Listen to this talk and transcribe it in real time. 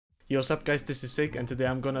Yo, what's up guys, this is SIIK and today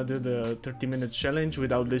I'm gonna do the 30-minute challenge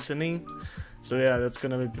without listening. So yeah, that's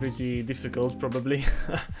gonna be pretty difficult probably.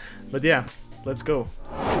 But yeah, let's go.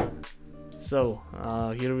 So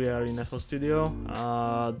here we are in FL Studio.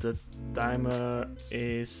 The timer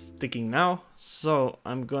is ticking now, so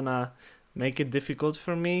I'm gonna make it difficult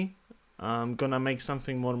for me. I'm gonna make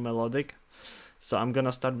something more melodic. So I'm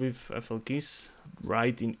gonna start with FL keys,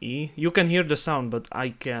 right in E. You can hear the sound, but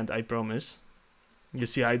I can't, I promise. You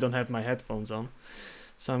see, I don't have my headphones on.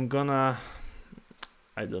 So I'm gonna,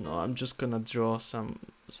 I don't know, I'm just gonna draw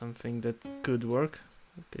something that could work.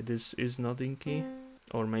 Okay, this is not in key.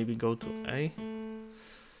 Or maybe go to A.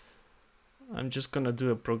 I'm just gonna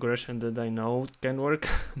do a progression that I know can work,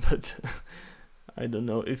 but I don't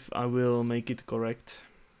know if I will make it correct.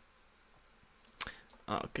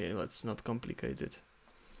 Okay, let's not complicate it.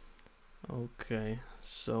 Okay,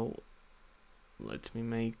 so let me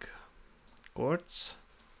make chords.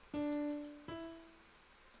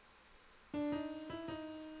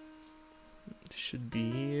 This should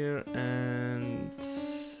be here, and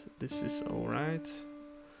this is alright.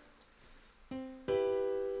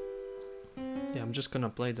 Yeah, I'm just gonna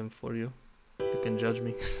play them for you. You can judge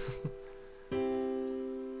me.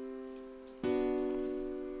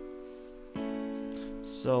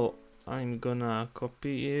 So I'm gonna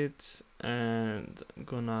copy it and I'm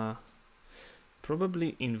gonna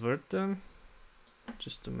probably invert them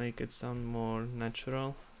just to make it sound more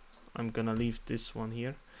natural. I'm gonna leave this one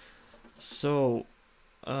here. So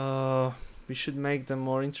we should make them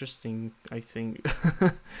more interesting, I think,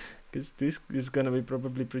 because this is gonna be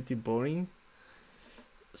probably pretty boring.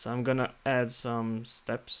 So I'm gonna add some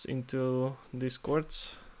steps into these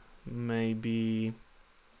chords, maybe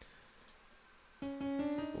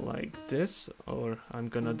like this, or I'm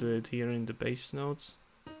gonna do it here in the bass notes.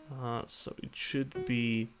 So it should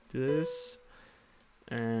be this,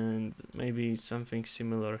 and maybe something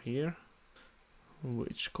similar here.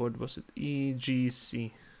 Which chord was it? E, G,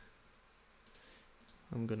 C.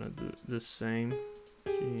 I'm gonna do the same.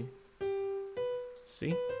 G,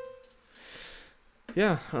 C.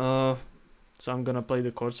 Yeah, so I'm gonna play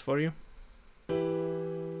the chords for you.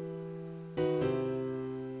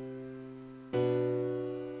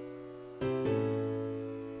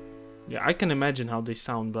 Yeah, I can imagine how they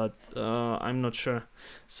sound, but I'm not sure.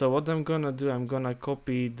 So what I'm gonna do, I'm gonna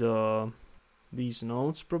copy these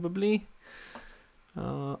notes probably.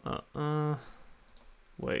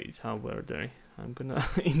 Wait, how were they? I'm gonna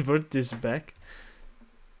invert this back.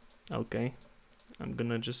 Okay, I'm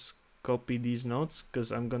gonna just copy these notes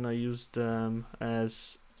because I'm gonna use them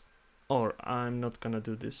as, or I'm not gonna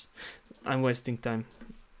do this. I'm wasting time.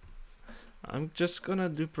 I'm just gonna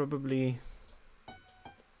do probably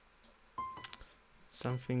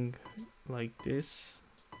something like this.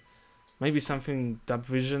 Maybe something dub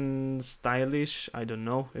vision stylish. I don't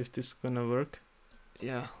know if this is gonna work.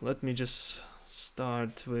 Yeah, let me just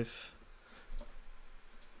start with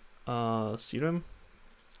serum,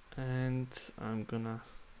 and I'm gonna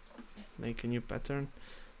make a new pattern.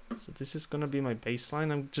 So this is gonna be my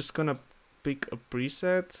baseline. I'm just gonna pick a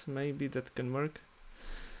preset, maybe that can work.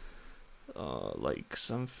 Like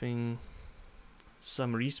something,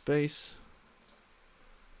 some respace.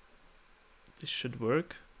 This should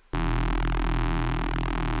work.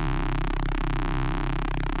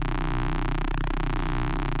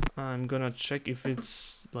 I'm gonna check if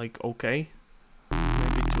it's like okay.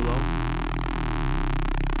 Maybe too low.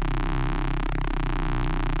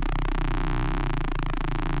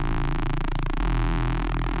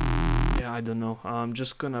 Yeah, I don't know. I'm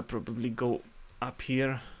just gonna probably go up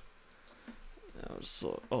here.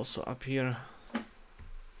 Also up here.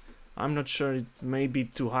 I'm not sure, it may be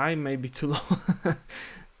too high, maybe too low.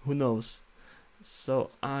 Who knows?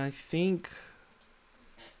 So I think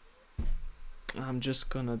I'm just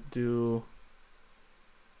gonna do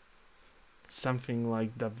something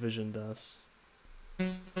like Dub Vision does.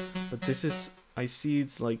 But this is, I see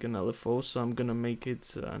it's like an LFO, so I'm gonna make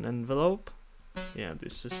it an envelope. Yeah,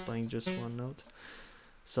 this is playing just one note.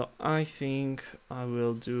 So I think I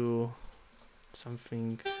will do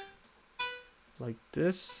something like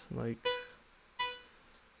this, like,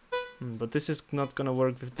 but this is not gonna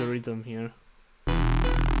work with the rhythm here.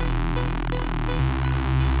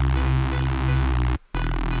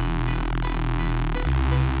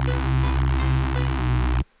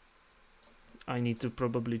 I need to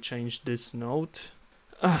probably change this note.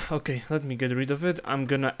 Okay, let me get rid of it. I'm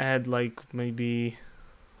gonna add like maybe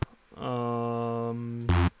some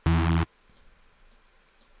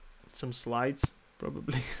slides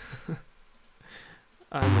probably.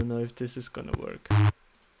 I don't know if this is gonna work.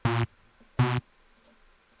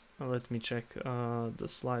 Let me check the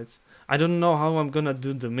slides. I don't know how I'm gonna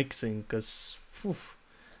do the mixing, because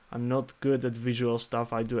I'm not good at visual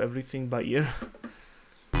stuff. I do everything by ear.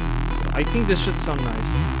 So I think this should sound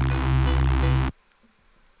nice.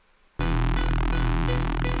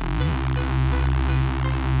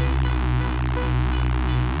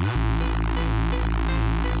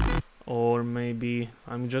 Or maybe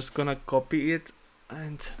I'm just gonna copy it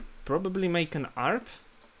and probably make an ARP.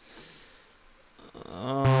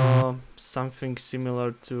 Something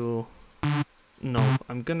similar to... No,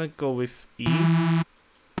 I'm gonna go with E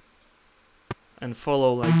and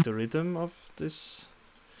follow like the rhythm of this.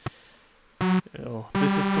 Oh,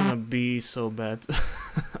 this is gonna be so bad.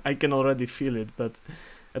 I can already feel it, but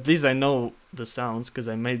at least I know the sounds because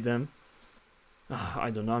I made them. I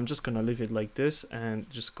don't know, I'm just gonna leave it like this and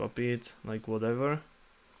just copy it like whatever.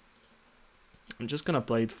 I'm just gonna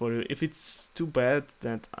play it for you. If it's too bad,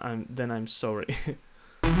 then I'm sorry.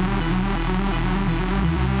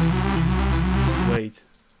 Wait.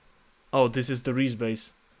 Oh, this is the Reese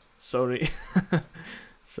bass. Sorry.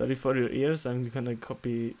 Sorry for your ears. I'm gonna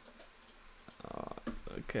copy.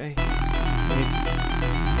 Okay. I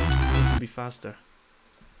need to be faster.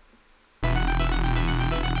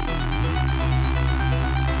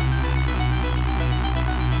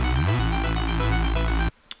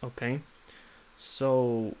 Okay.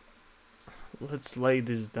 So let's lay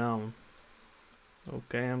this down.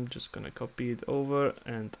 Okay, I'm just gonna copy it over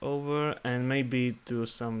and maybe do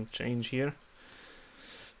some change here.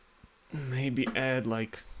 Maybe add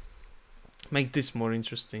like, make this more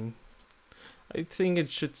interesting. I think it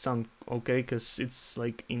should sound okay because it's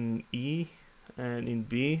like in E and in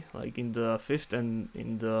B, like in the 5th and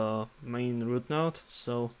in the main root note.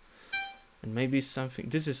 So, and maybe something,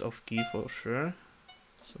 this is off key for sure.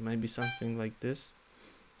 So maybe something like this.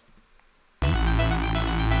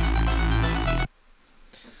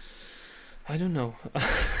 I don't know.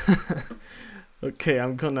 Okay,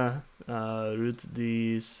 I'm gonna route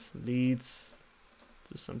these leads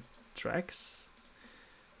to some tracks.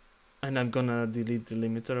 And I'm gonna delete the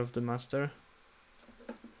limiter of the master.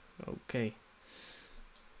 Okay.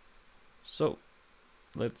 So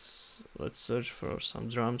let's search for some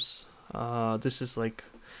drums. This is like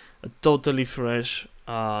a totally fresh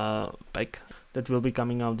pack that will be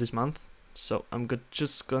coming out this month. So I'm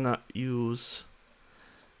just gonna use,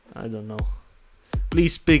 I don't know.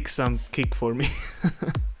 Please pick some kick for me.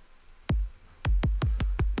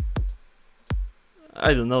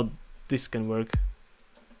 I don't know. This can work.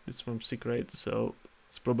 It's from SIIK, so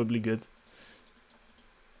it's probably good.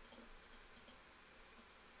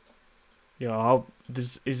 Yeah,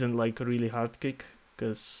 this isn't like a really hard kick,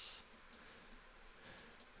 because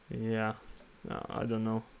yeah, I don't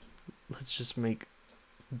know. Let's just make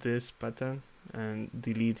this pattern and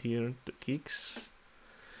delete here the kicks.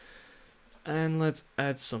 And let's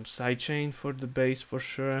add some sidechain for the bass for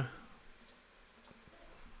sure.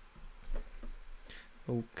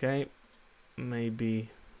 Okay, maybe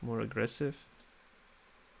more aggressive.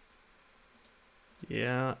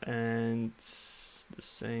 Yeah, and the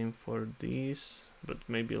same for these, but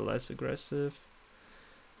maybe less aggressive.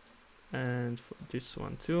 And for this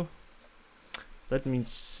one too. Let me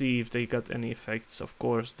see if they got any effects. Of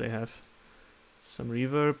course they have some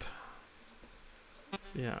reverb.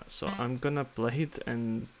 Yeah, so I'm gonna play it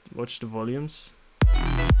and watch the volumes.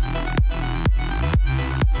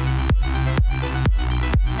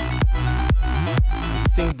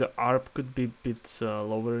 I think the ARP could be a bit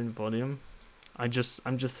lower in volume. I'm just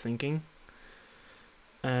thinking.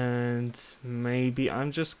 And maybe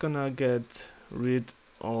I'm just gonna get rid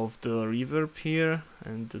of the reverb here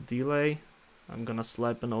and the delay. I'm gonna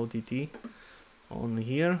slap an OTT on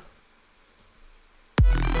here.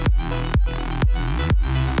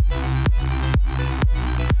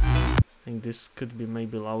 I think this could be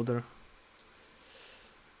maybe louder.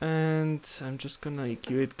 And I'm just gonna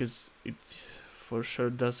EQ it because it for sure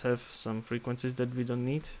does have some frequencies that we don't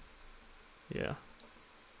need. Yeah.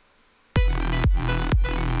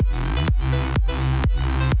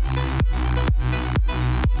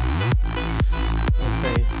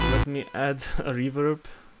 Okay, let me add a reverb.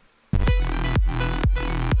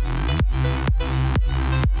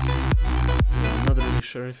 Yeah, I'm not really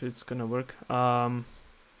sure if it's gonna work.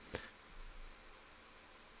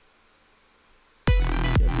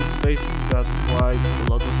 This bass got quite a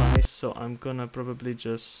lot of highs, so I'm gonna probably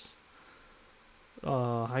just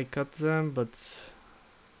high cut them, but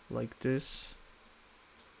like this.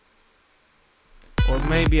 Or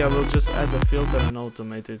maybe I will just add a filter and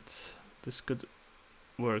automate it. This could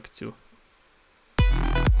work too.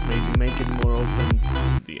 Maybe make it more open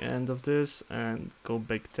to the end of this and go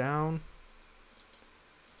back down.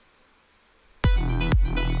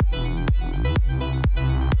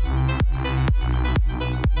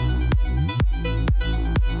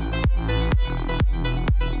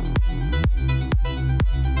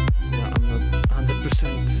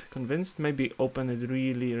 convinced. Maybe open it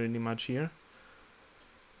really much here.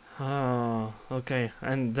 Ah, okay,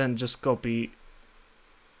 and then just copy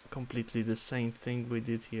completely the same thing we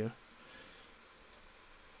did here.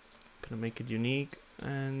 Gonna make it unique,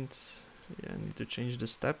 and yeah, I need to change the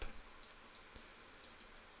step,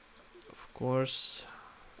 of course.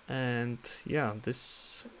 And yeah,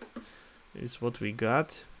 this is what we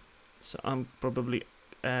got. So I'm probably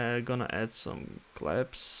gonna add some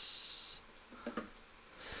claps.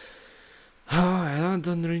 Oh, I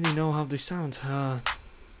don't really know how they sound.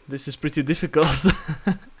 This is pretty difficult.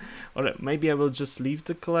 Alright, maybe I will just leave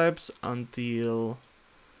the claps until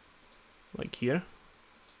like here.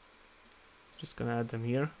 Just gonna add them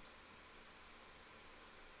here.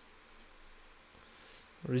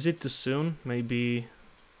 Or is it too soon? Maybe,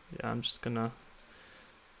 yeah, I'm just gonna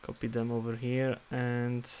copy them over here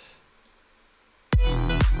and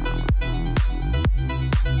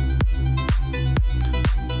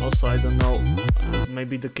also, I don't know,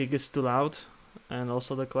 maybe the kick is too loud and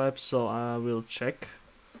also the claps, so I will check.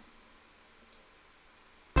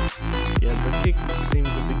 Yeah, the kick seems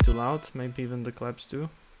a bit too loud, maybe even the claps too.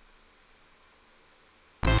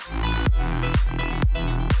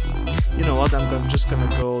 You know what, just gonna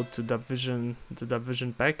go to the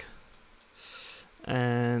Vision pack,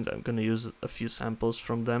 and I'm gonna use a few samples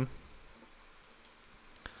from them.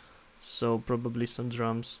 So probably some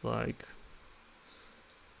drums like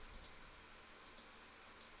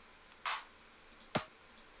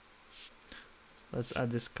let's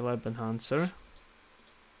add this clap enhancer.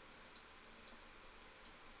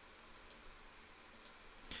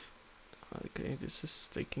 Okay, this is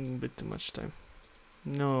taking a bit too much time.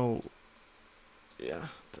 No. Yeah,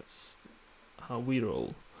 that's how we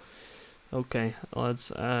roll. Okay,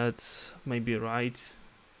 let's add maybe right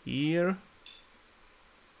here.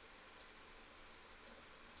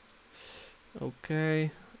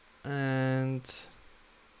 Okay, and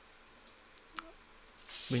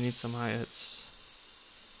we need some hi-hats.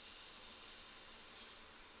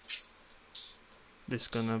 This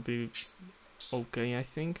gonna be okay, I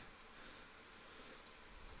think.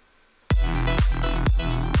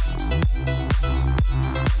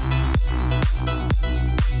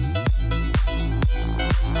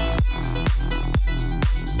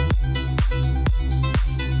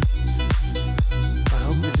 I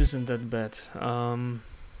hope this isn't that bad.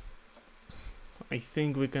 I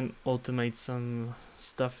think we can automate some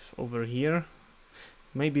stuff over here.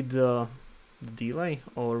 Maybe the delay,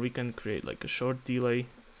 or we can create like a short delay.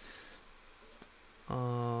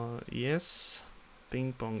 Yes,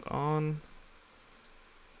 ping pong on.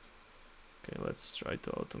 Okay, let's try to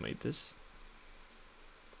automate this.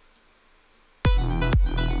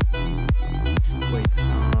 Wait,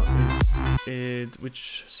 is it,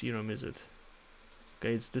 which serum is it?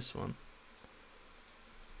 Okay, it's this one.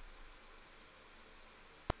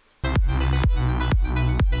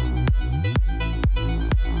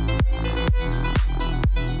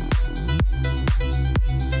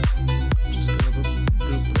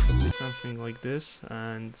 Like this,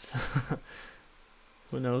 and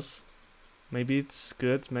who knows, maybe it's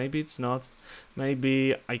good, maybe it's not.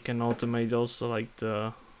 Maybe I can automate also like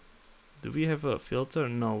the, do we have a filter?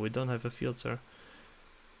 No, we don't have a filter.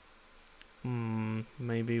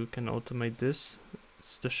 Maybe we can automate this.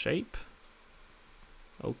 It's the shape.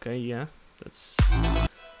 Okay, yeah, that's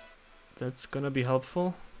gonna be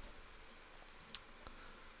helpful.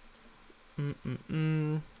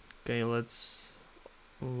 Okay, let's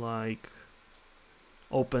like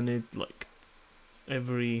open it like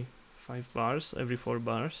every 5 bars, every 4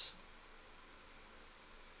 bars,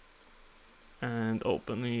 and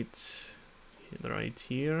open it right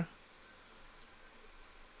here,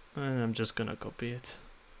 and I'm just gonna copy it.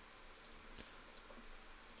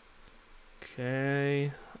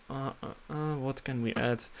 Okay, what can we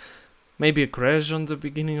add? Maybe a crash on the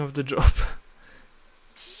beginning of the drop.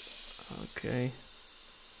 Okay,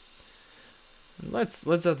 let's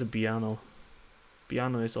add the piano.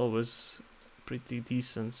 Piano is always pretty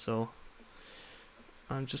decent, so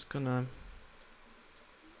I'm just gonna,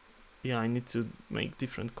 yeah, I need to make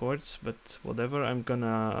different chords, but whatever, I'm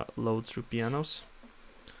gonna load through pianos.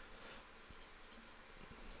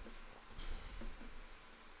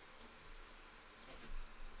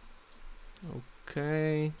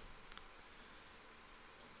 Okay.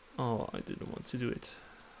 Oh, I didn't want to do it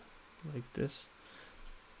like this.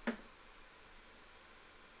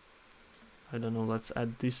 I don't know, let's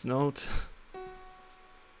add this note.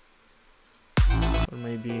 Or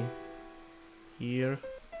maybe here.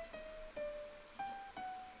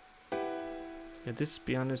 Yeah, this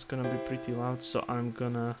piano is gonna be pretty loud, so I'm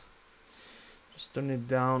gonna just turn it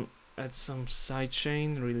down add some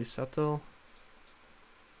sidechain, really subtle.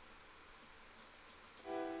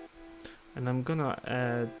 And I'm gonna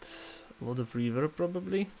add a lot of reverb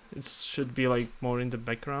probably. It should be like more in the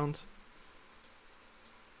background.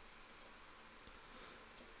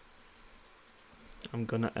 I'm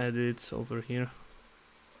gonna add it over here.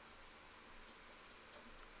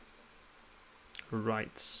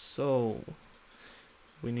 Right, so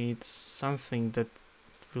we need something that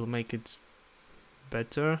will make it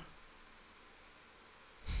better.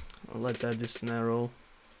 Let's add this snare roll.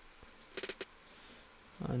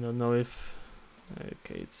 I don't know if...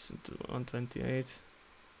 okay, it's 128.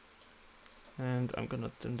 And I'm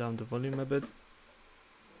gonna turn down the volume a bit.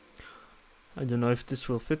 I don't know if this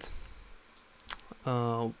will fit.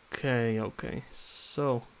 Okay,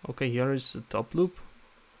 so... okay, here is the top loop.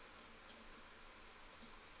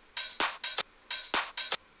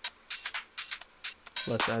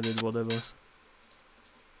 Let's add it, whatever.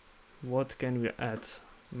 What can we add?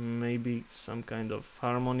 Maybe some kind of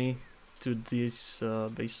harmony to this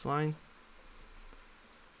bass line.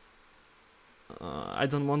 I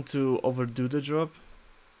don't want to overdo the drop.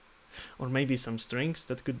 Or maybe some strings,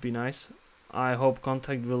 that could be nice. I hope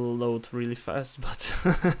Contact will load really fast, but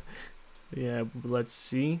yeah, let's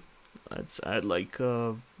see. Let's add like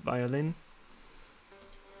a violin.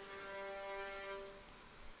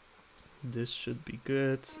 This should be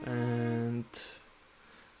good. And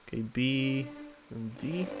okay, B and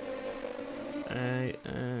D, A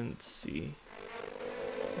and C.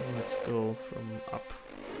 And let's go from up.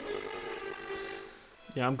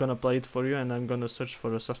 Yeah, I'm gonna play it for you, and I'm gonna search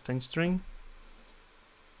for a sustain string.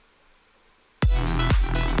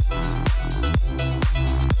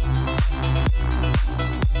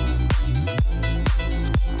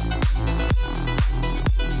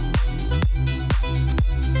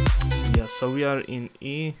 Yeah, so we are in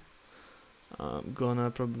E. I'm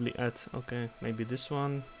gonna probably add, okay, maybe this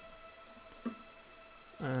one.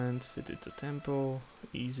 And fit it to tempo,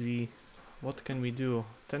 easy. What can we do?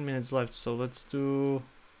 10 minutes left, so let's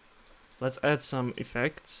add some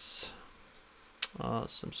effects,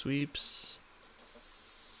 some sweeps,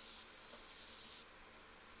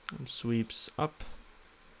 sweeps up.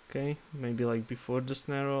 Okay, maybe like before the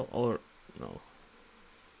snare roll, or no.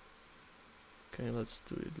 Okay, let's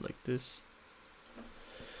do it like this.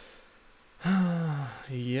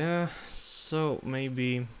 Yeah, so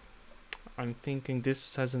maybe I'm thinking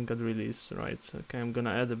this hasn't got release, right? Okay, I'm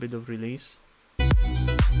gonna add a bit of release. I'm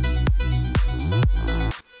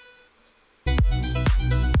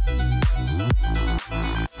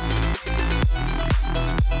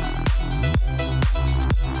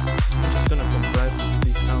gonna compress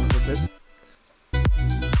these sounds a bit.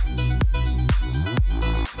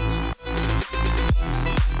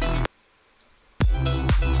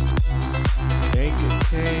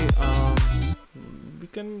 Okay, we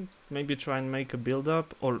can maybe try and make a build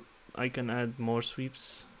up, or I can add more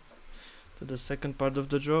sweeps to the second part of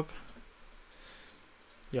the drop.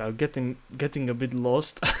 Yeah, getting a bit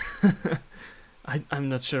lost. I'm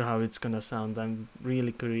not sure how it's gonna sound. I'm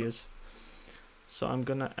really curious. So I'm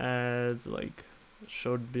gonna add like a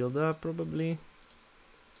short build up probably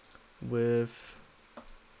with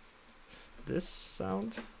this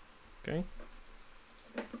sound. Okay.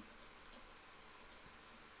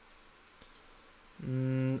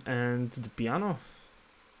 And the piano.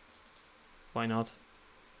 Why not?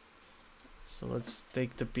 So let's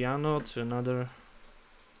take the piano to another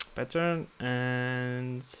pattern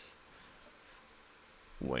and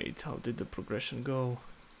wait, how did the progression go?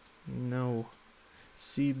 No.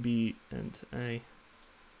 C, B, and A.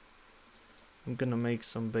 I'm gonna make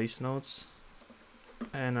some bass notes,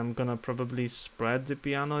 and I'm gonna probably spread the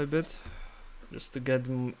piano a bit just to get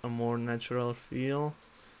a more natural feel,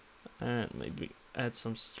 and maybe add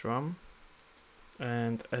some strum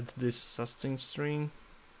and add this sustain string,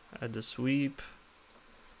 add a sweep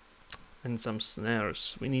and some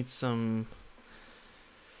snares. We need some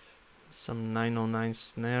 909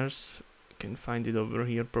 snares. You can find it over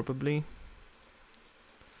here probably.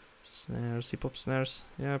 Snares, hip hop snares.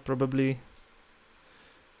 Yeah, probably.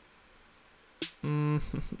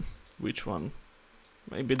 Which one?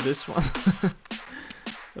 Maybe this one.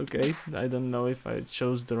 Okay, I don't know if I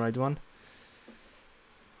chose the right one,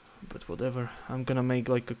 but whatever. I'm gonna make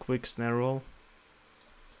like a quick snare roll.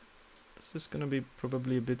 This is gonna be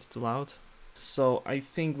probably a bit too loud. So I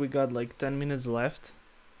think we got like 10 minutes left,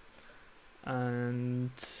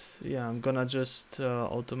 and yeah, I'm gonna just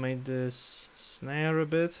automate this snare a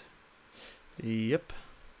bit. Yep,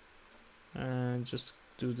 and just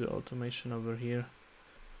do the automation over here.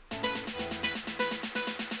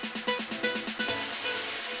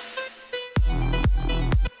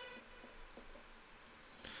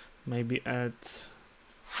 maybe add...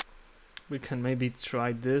 We can maybe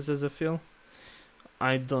try this as a fill.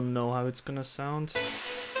 I don't know how it's gonna sound.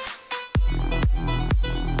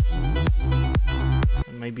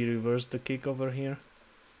 And maybe reverse the kick over here.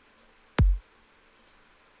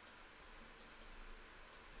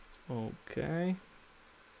 Okay.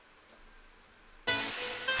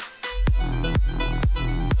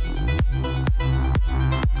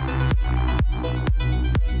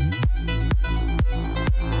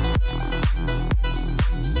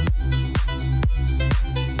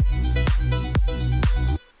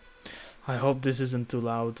 I hope this isn't too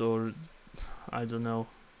loud, or I don't know,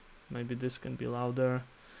 maybe this can be louder.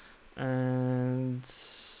 And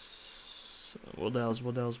what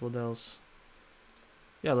else?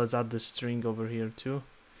 Yeah, let's add the string over here too.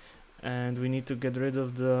 And we need to get rid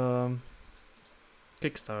of the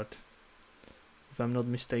kickstart, if I'm not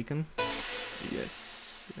mistaken.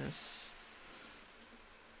 Yes.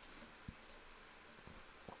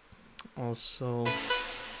 Also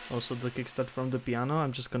the kickstart from the piano,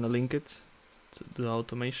 I'm just gonna link it to the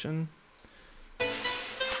automation.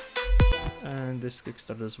 And this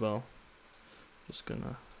kickstart as well. Just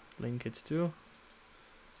gonna link it too.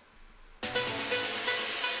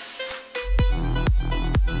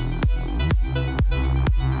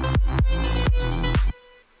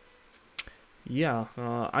 Yeah,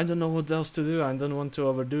 I don't know what else to do. I don't want to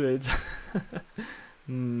overdo it.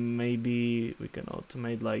 Maybe we can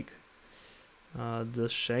automate like the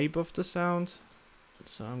shape of the sound.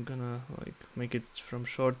 So I'm gonna like make it from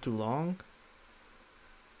short to long.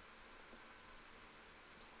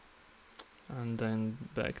 And then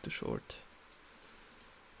back to short.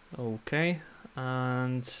 Okay,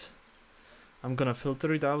 and I'm gonna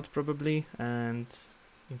filter it out probably and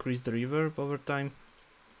increase the reverb over time.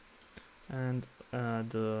 And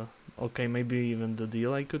okay, maybe even the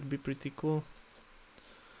delay could be pretty cool.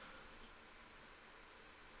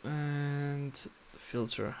 And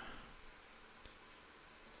filter.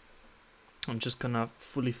 I'm just gonna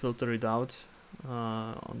fully filter it out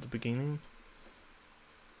on the beginning.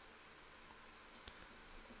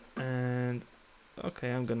 And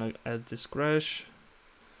okay, I'm gonna add this crash.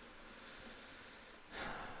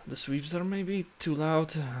 The sweeps are maybe too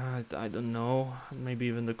loud. I don't know. Maybe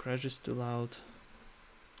even the crash is too loud.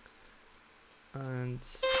 And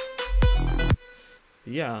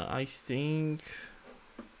yeah, I think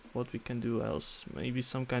what we can do else, maybe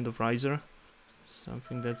some kind of riser,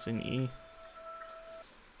 something that's in E.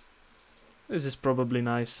 This is probably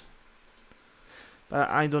nice, but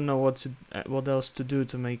I don't know what else to do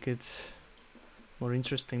to make it more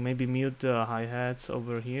interesting. Maybe mute the hi-hats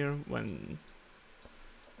over here when,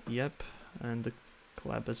 yep, and the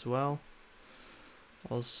clap as well.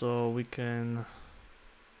 Also we can,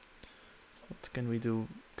 what can we do?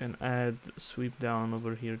 Can add sweep down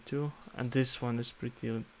over here too, and this one is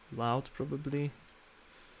pretty loud probably.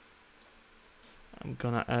 I'm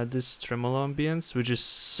gonna add this tremolo ambience, which is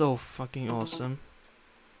so fucking awesome,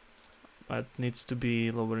 but needs to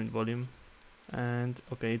be lower in volume. And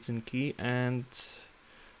okay, it's in key, and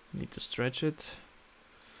need to stretch it.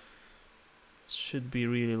 Should be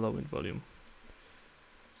really low in volume.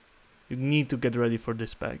 You need to get ready for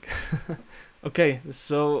this pack. Okay,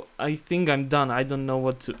 so I think I'm done. I don't know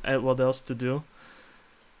what else to do.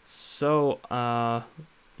 So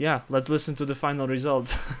yeah, let's listen to the final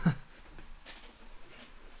result.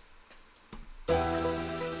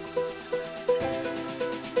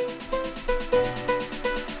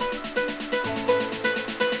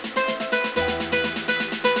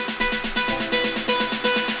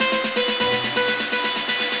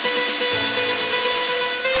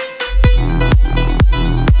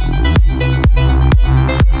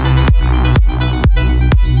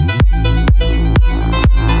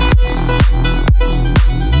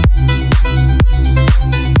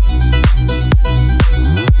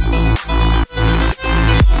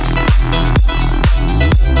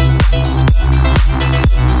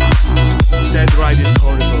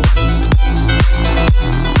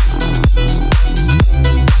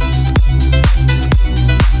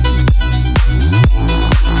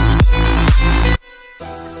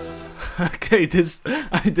 Okay, this,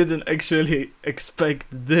 I didn't actually expect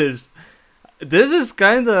this. This is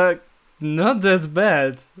kinda not that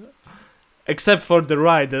bad. Except for the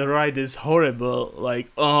ride. The ride is horrible.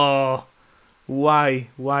 Like, oh, why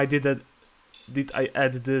did I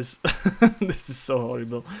add this? This is so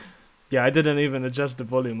horrible. Yeah, I didn't even adjust the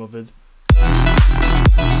volume of it.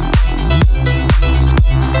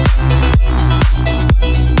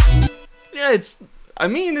 Yeah, I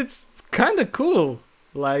mean, it's kinda cool.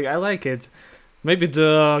 Like, I like it. Maybe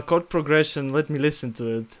the chord progression, let me listen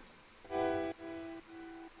to it.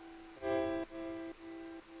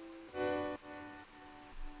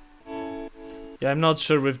 Yeah, I'm not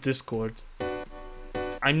sure with Discord.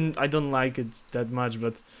 I don't like it that much,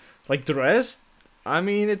 but like the rest, I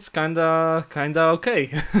mean, it's kinda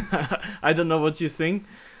okay. I don't know what you think,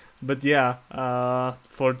 but yeah,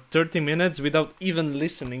 for 30 minutes without even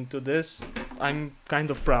listening to this, I'm kind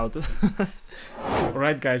of proud.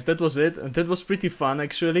 Alright guys, that was it, and that was pretty fun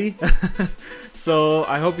actually. So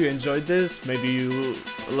I hope you enjoyed this, maybe you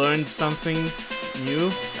learned something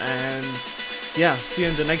new, and yeah, see you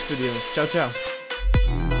in the next video. Ciao ciao.